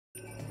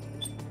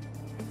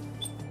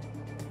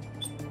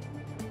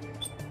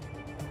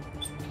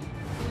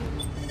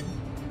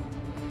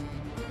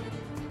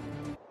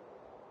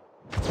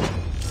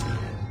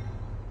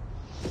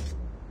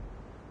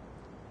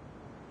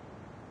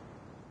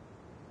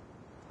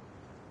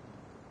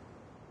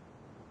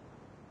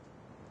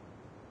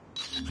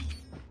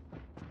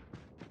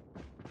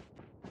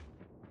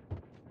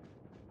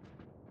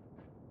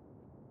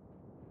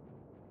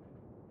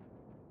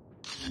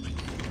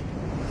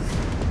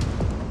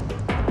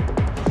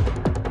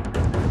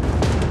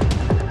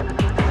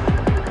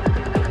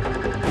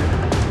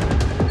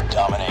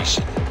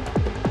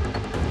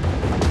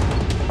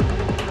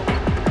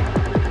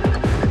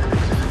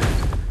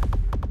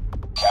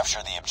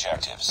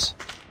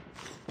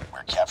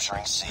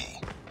capturing C.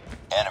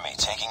 Enemy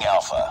taking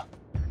Alpha.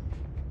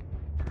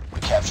 We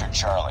captured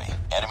Charlie.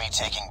 Enemy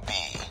taking B.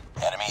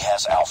 Enemy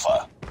has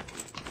Alpha.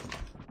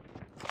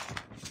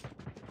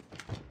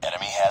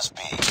 Enemy has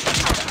B.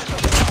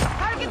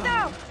 Target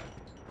down!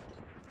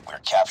 We're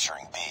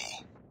capturing B.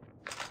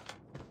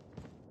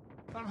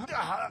 We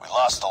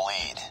lost the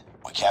lead.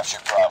 We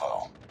captured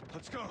Bravo.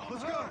 Let's go,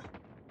 let's go!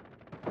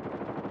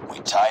 We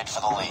tied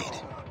for the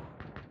lead.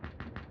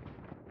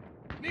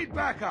 Need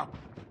backup!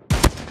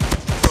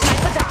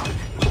 Sniper down!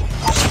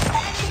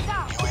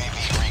 UAV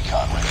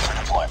recon ready for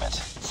deployment.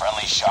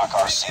 Friendly Shock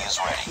RC is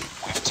ready.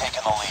 We've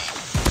taken the lead.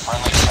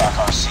 Friendly Shock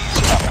RC is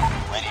coming.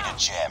 Ready to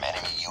jam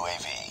enemy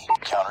UAV.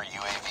 Counter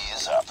UAV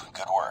is up.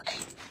 Good work.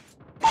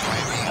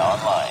 UAV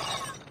online.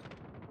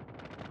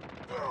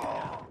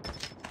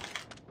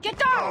 Get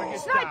down!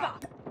 Sniper!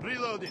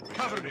 Reloading,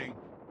 covering.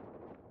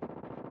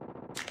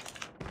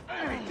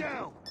 Enemy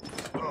down!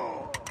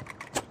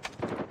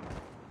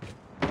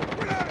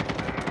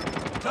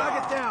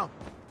 Target down!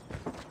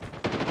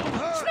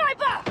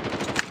 Sniper!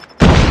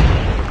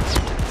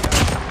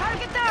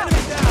 Target down!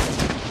 Enemy down!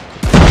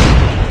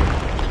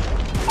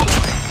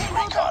 UAV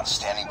recon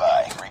standing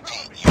by.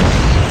 Repeat.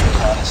 UAV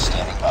recon is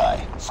standing by.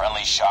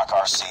 Friendly Shock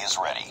RC is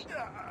ready.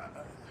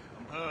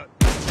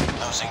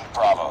 Losing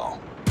Bravo.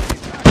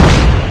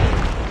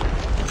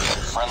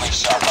 Friendly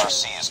Shock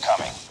RC is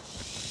coming.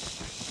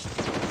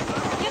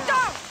 Get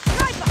down!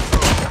 Sniper!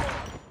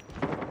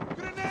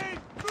 Grenade!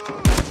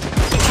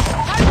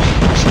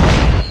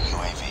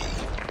 UAV.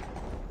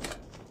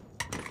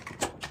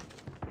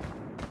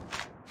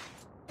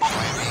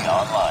 UAV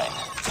online.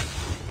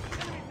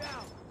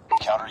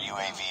 Counter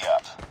UAV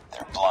up.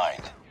 They're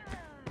blind.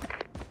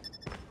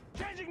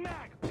 Changing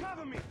mag!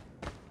 Cover me!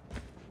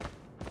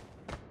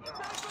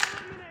 Sniper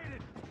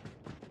eliminated!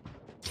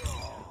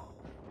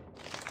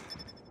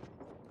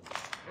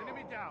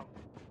 Enemy down!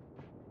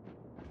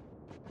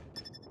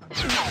 I'm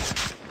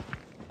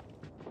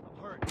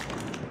hurt.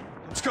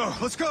 Let's go,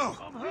 let's go!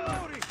 I'm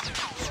reloading!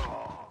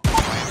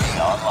 UAV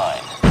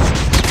online.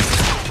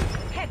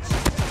 Hit!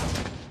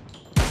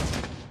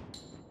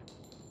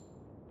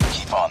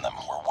 Keep on them.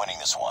 We're winning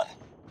this one.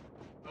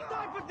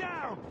 Sniper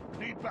down!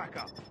 Need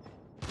backup.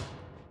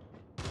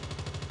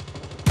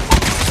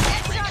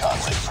 Recon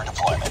ready for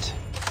deployment.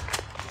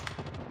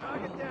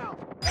 Target down!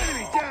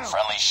 Enemy down!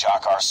 Friendly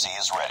Shock RC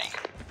is ready.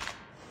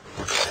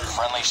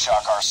 Friendly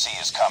Shock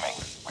RC is coming.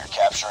 We're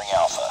capturing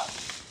Alpha.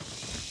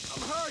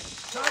 I'm hurt!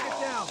 Target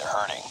down! They're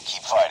hurting.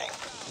 Keep fighting.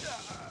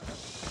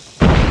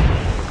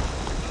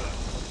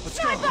 Let's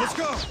go, let's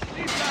go!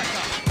 Need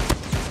backup!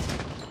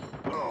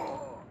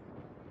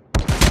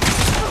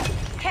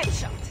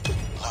 Headshot!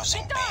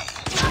 Losing B.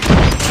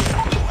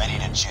 Ready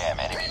to jam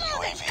enemy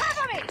UAV.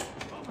 Cover me!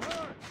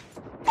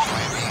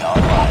 UAV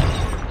online.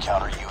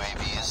 Counter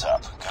UAV is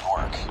up. Good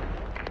work.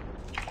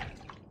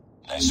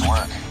 Nice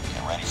work.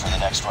 Get ready for the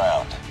next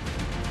round.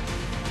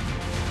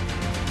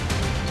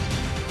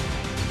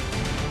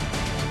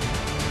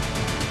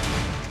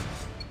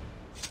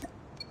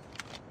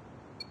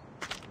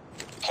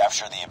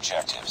 Capture the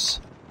objectives.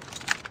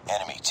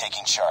 Enemy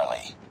taking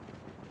Charlie.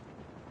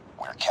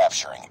 We're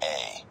capturing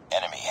A.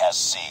 Enemy has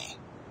C.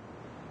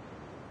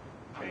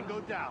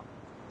 Tango down.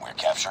 We're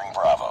capturing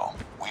Bravo.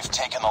 We've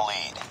taken the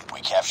lead.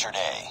 We captured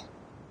A.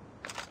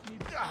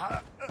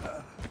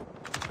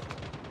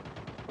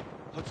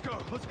 Let's go,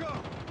 let's go!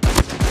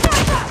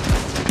 Sniper!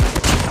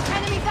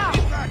 Enemy down!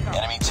 Backup!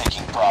 Enemy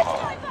taking Bravo.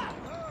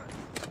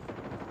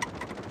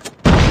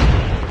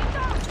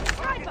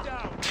 Target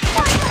down!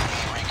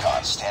 UAV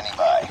recon standing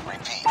by.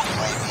 Repeat.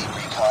 UAV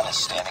recon is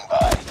standing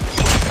by.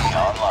 UAV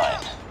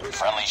online.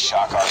 Friendly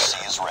Shock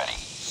RC is ready.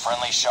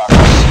 Friendly Shock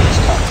RC is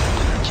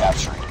coming.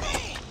 Capturing B.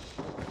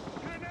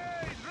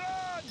 Grenade,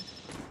 run!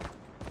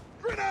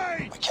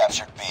 Grenade! We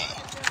captured B.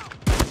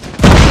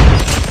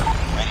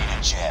 Ready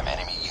to jam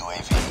enemy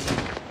UAV.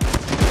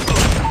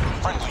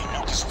 Friendly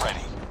nuke is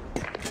ready.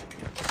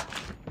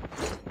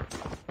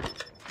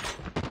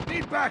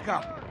 Need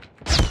backup!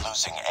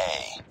 Losing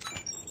A.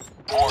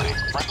 Warning.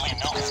 Friendly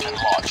nuke has been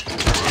launched.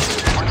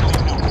 Friendly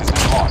nuke has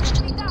been launched.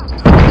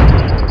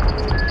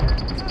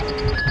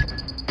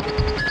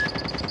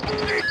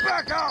 Need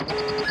backup!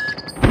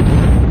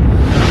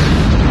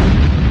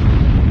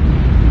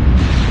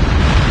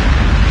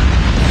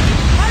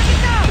 Target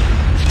down!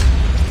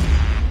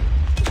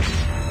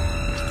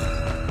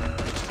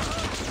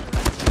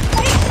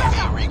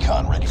 UAV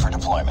recon ready for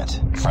deployment.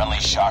 Friendly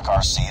Shock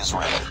RC is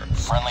ready.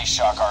 Friendly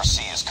Shock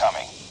RC is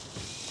coming.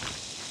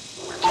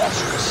 We're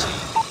capturing C.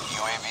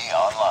 UAV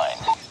online.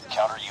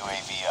 Counter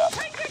UAV up.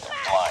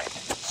 They're blind.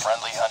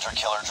 Friendly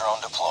hunter-killer drone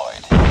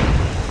deployed.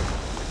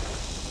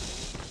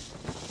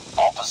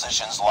 All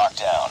positions locked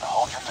down.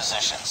 Hold your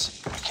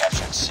positions. We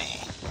captured C.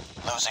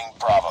 Losing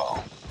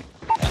Bravo.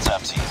 Heads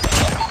up team.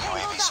 Enemy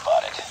UAV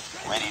spotted.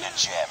 Ready to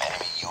jam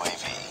enemy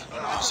UAV.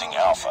 Losing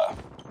Alpha.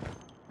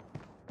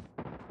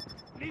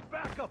 Need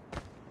backup!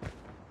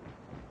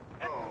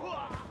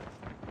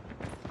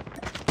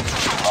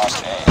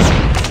 Lost A.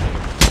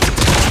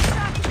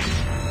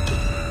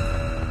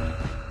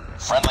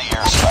 Friendly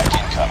airstrike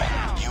incoming.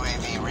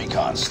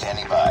 recon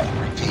standing by.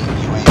 Repeat,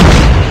 UAV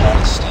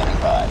recon is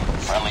standing by.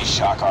 Friendly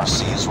Shock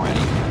RC is ready.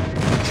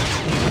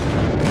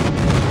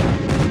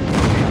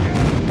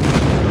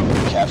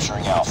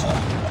 Capturing Alpha.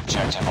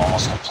 Objective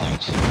almost complete.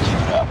 Keep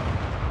it up.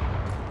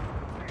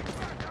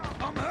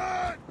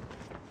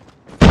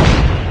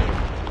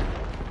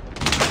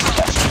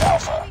 Captured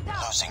Alpha.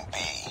 Losing B.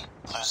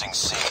 Losing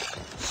C.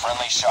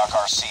 Friendly Shock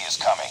RC is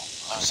coming.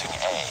 Losing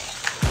A.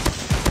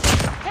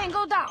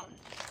 Tango down.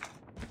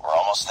 We're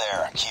almost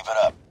there. Keep it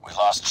up. We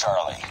lost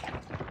Charlie.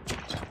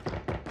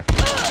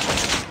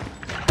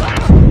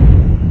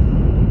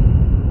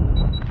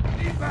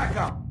 Need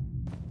backup.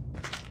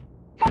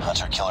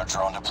 Hunter-killer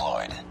drone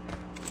deployed.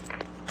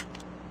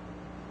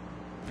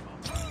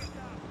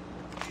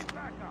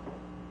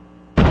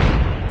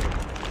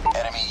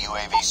 Enemy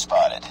UAV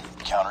spotted.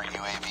 Counter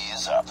UAV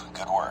is up.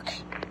 Good work.